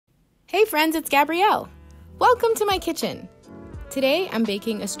Hey friends, it's Gabrielle. Welcome to my kitchen. Today I'm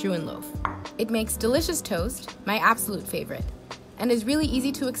baking a Struan loaf. It makes delicious toast, my absolute favorite, and is really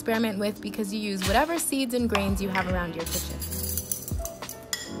easy to experiment with because you use whatever seeds and grains you have around your kitchen.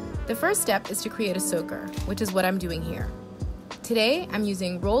 The first step is to create a soaker, which is what I'm doing here. Today I'm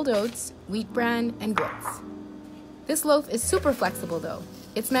using rolled oats, wheat bran, and grits. This loaf is super flexible though.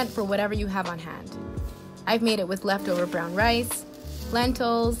 It's meant for whatever you have on hand. I've made it with leftover brown rice,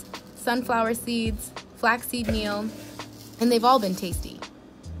 lentils, sunflower seeds, flaxseed meal, and they've all been tasty.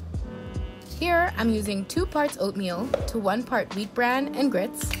 Here, I'm using 2 parts oatmeal to 1 part wheat bran and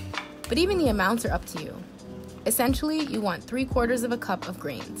grits, but even the amounts are up to you. Essentially, you want 3/4 of a cup of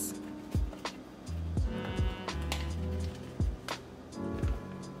grains.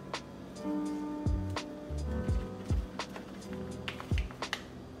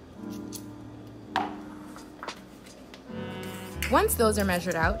 Once those are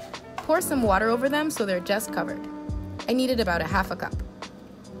measured out, pour some water over them so they're just covered. I needed about 1/2 cup.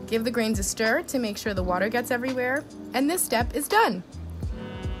 Give the grains a stir to make sure the water gets everywhere, and this step is done.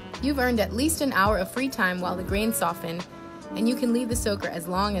 You've earned at least an hour of free time while the grains soften, and you can leave the soaker as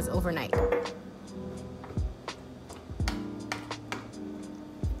long as overnight.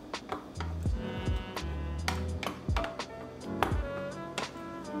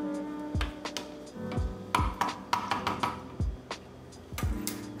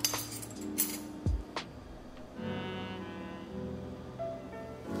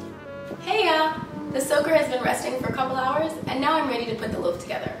 The soaker has been resting for a couple hours, and now I'm ready to put the loaf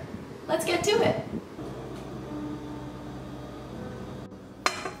together. Let's get to it.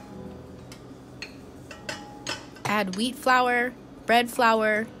 Add wheat flour, bread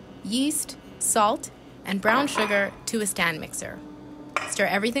flour, yeast, salt, and brown sugar to a stand mixer. Stir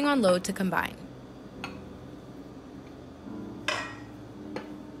everything on low to combine.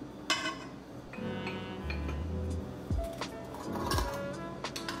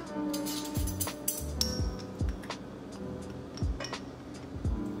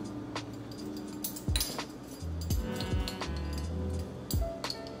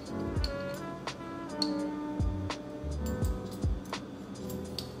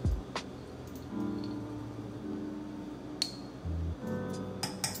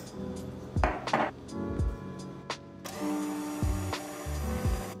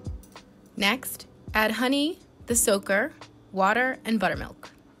 Next, add honey, the soaker, water, and buttermilk.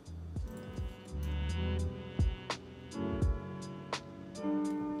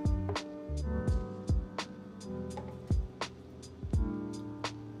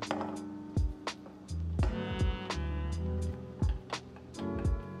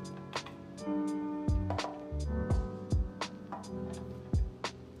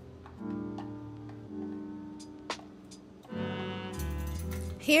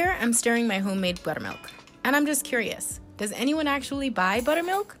 Here, I'm stirring my homemade buttermilk, and I'm just curious, does anyone actually buy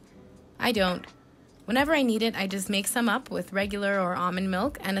buttermilk? I don't. Whenever I need it, I just make some up with regular or almond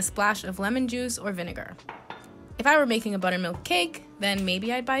milk and a splash of lemon juice or vinegar. If I were making a buttermilk cake, then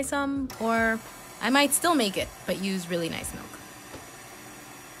maybe I'd buy some, or I might still make it, but use really nice milk.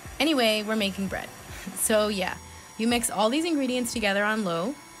 Anyway, we're making bread. So yeah, you mix all these ingredients together on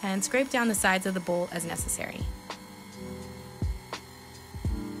low and scrape down the sides of the bowl as necessary.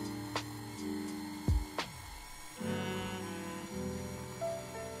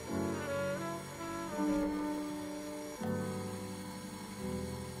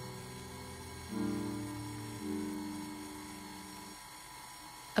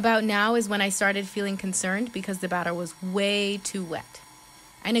 About now is when I started feeling concerned because the batter was way too wet.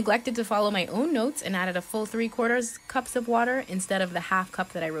 I neglected to follow my own notes and added a full 3/4 cups of water instead of the 1/2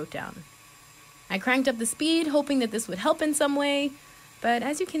 cup that I wrote down. I cranked up the speed, hoping that this would help in some way, but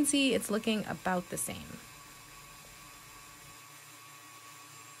as you can see, it's looking about the same.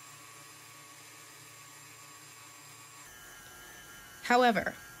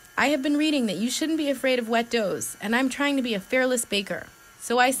 However, I have been reading that you shouldn't be afraid of wet doughs, and I'm trying to be a fearless baker.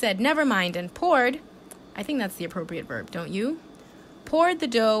 So I said, never mind, and poured, I think that's the appropriate verb, don't you? Poured the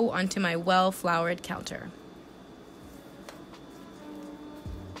dough onto my well-floured counter.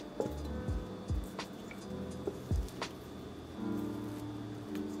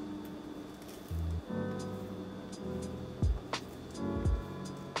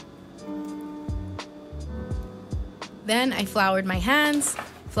 Then I floured my hands,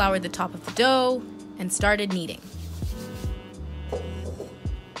 floured the top of the dough, and started kneading.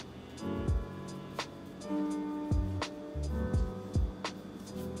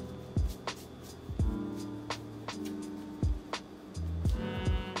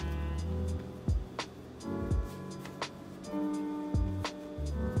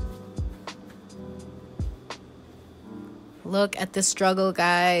 Look at the struggle,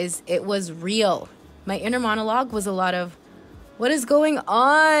 guys. It was real. My inner monologue was a lot of, what is going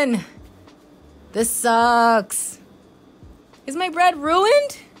on? This sucks. Is my bread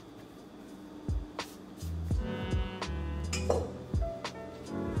ruined?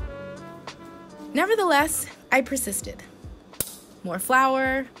 Nevertheless, I persisted. More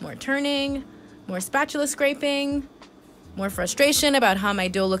flour, more turning, more spatula scraping, more frustration about how my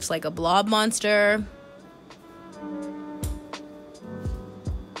dough looks like a blob monster.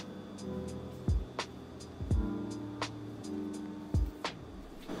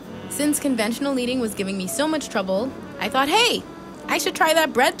 Since conventional kneading was giving me so much trouble, I thought, hey, I should try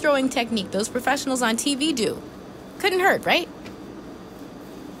that bread throwing technique those professionals on TV do. Couldn't hurt, right?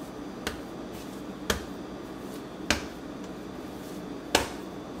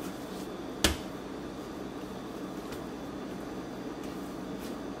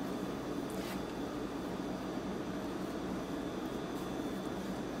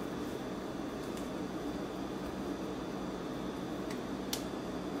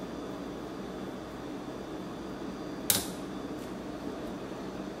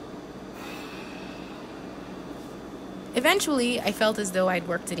 Eventually, I felt as though I'd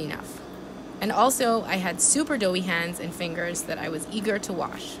worked it enough. And also, I had super doughy hands and fingers that I was eager to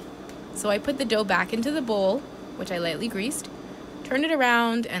wash. So I put the dough back into the bowl, which I lightly greased, turned it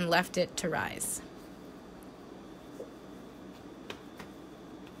around, and left it to rise.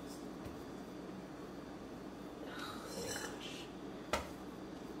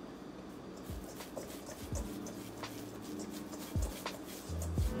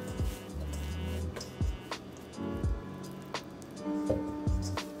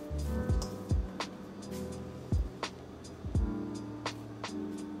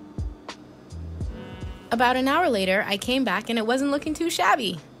 About an hour later, I came back and it wasn't looking too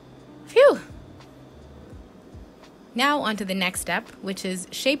shabby. Phew! Now on to the next step, which is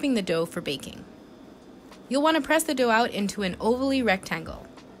shaping the dough for baking. You'll want to press the dough out into an ovally rectangle,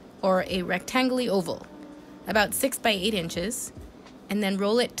 or a rectangly oval, about 6 by 8 inches, and then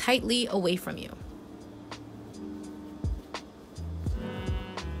roll it tightly away from you.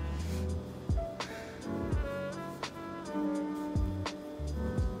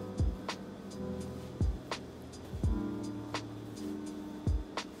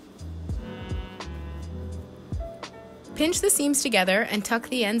 Pinch the seams together and tuck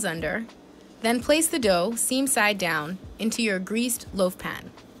the ends under. Then place the dough, seam side down, into your greased loaf pan.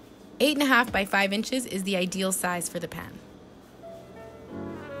 8.5 by 5 inches is the ideal size for the pan.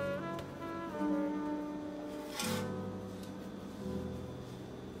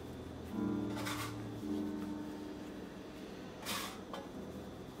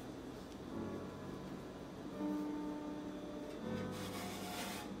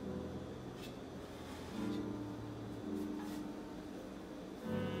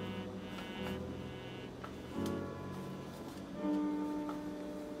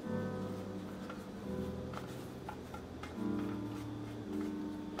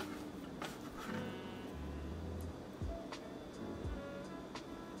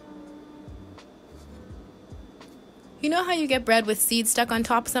 You know how you get bread with seeds stuck on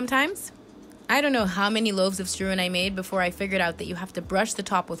top sometimes? I don't know how many loaves of Struan I made before I figured out that you have to brush the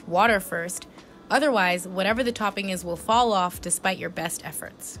top with water first. Otherwise, whatever the topping is will fall off despite your best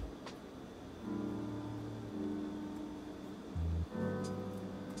efforts.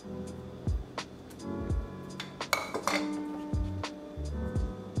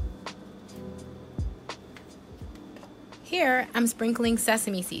 Here, I'm sprinkling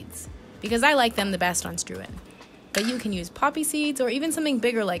sesame seeds because I like them the best on Struan. But you can use poppy seeds or even something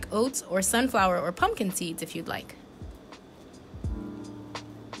bigger like oats or sunflower or pumpkin seeds if you'd like.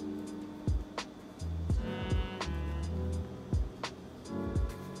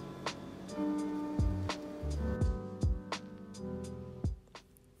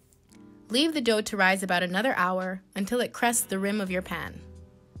 Leave the dough to rise about another hour until it crests the rim of your pan.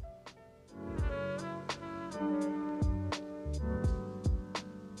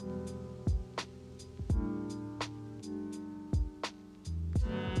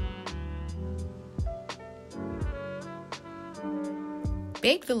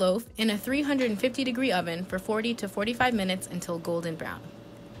 Bake the loaf in a 350-degree oven for 40 to 45 minutes until golden brown.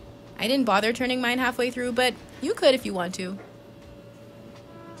 I didn't bother turning mine halfway through, but you could if you want to.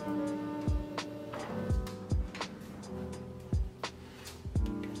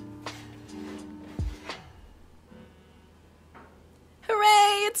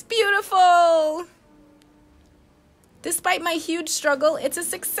 Hooray! It's beautiful! Despite my huge struggle, it's a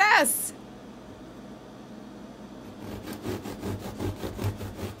success!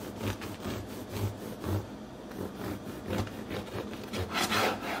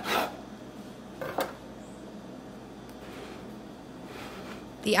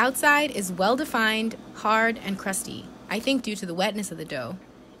 The outside is well-defined, hard, and crusty, I think due to the wetness of the dough.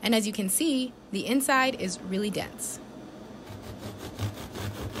 And as you can see, the inside is really dense.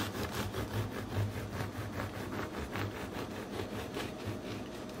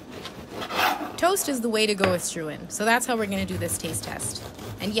 Toast is the way to go with Struan, so that's how we're going to do this taste test.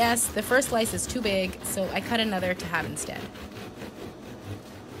 And yes, the first slice is too big, so I cut another to have instead.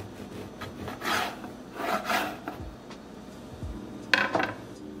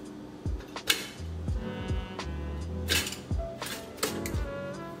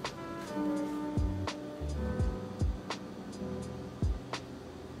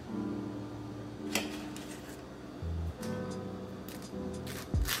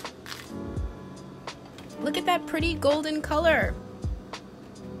 Look at that pretty golden color.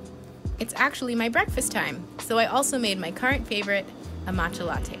 It's actually my breakfast time, so I also made my current favorite, a matcha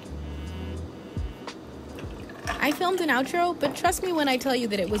latte. I filmed an outro, but trust me when I tell you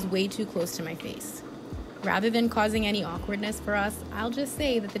that it was way too close to my face. Rather than causing any awkwardness for us, I'll just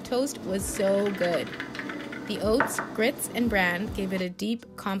say that the toast was so good. The oats, grits, and bran gave it a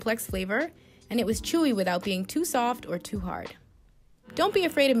deep, complex flavor, and it was chewy without being too soft or too hard. Don't be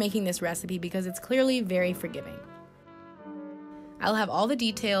afraid of making this recipe because it's clearly very forgiving. I'll have all the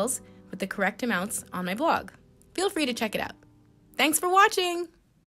details with the correct amounts on my blog. Feel free to check it out. Thanks for watching!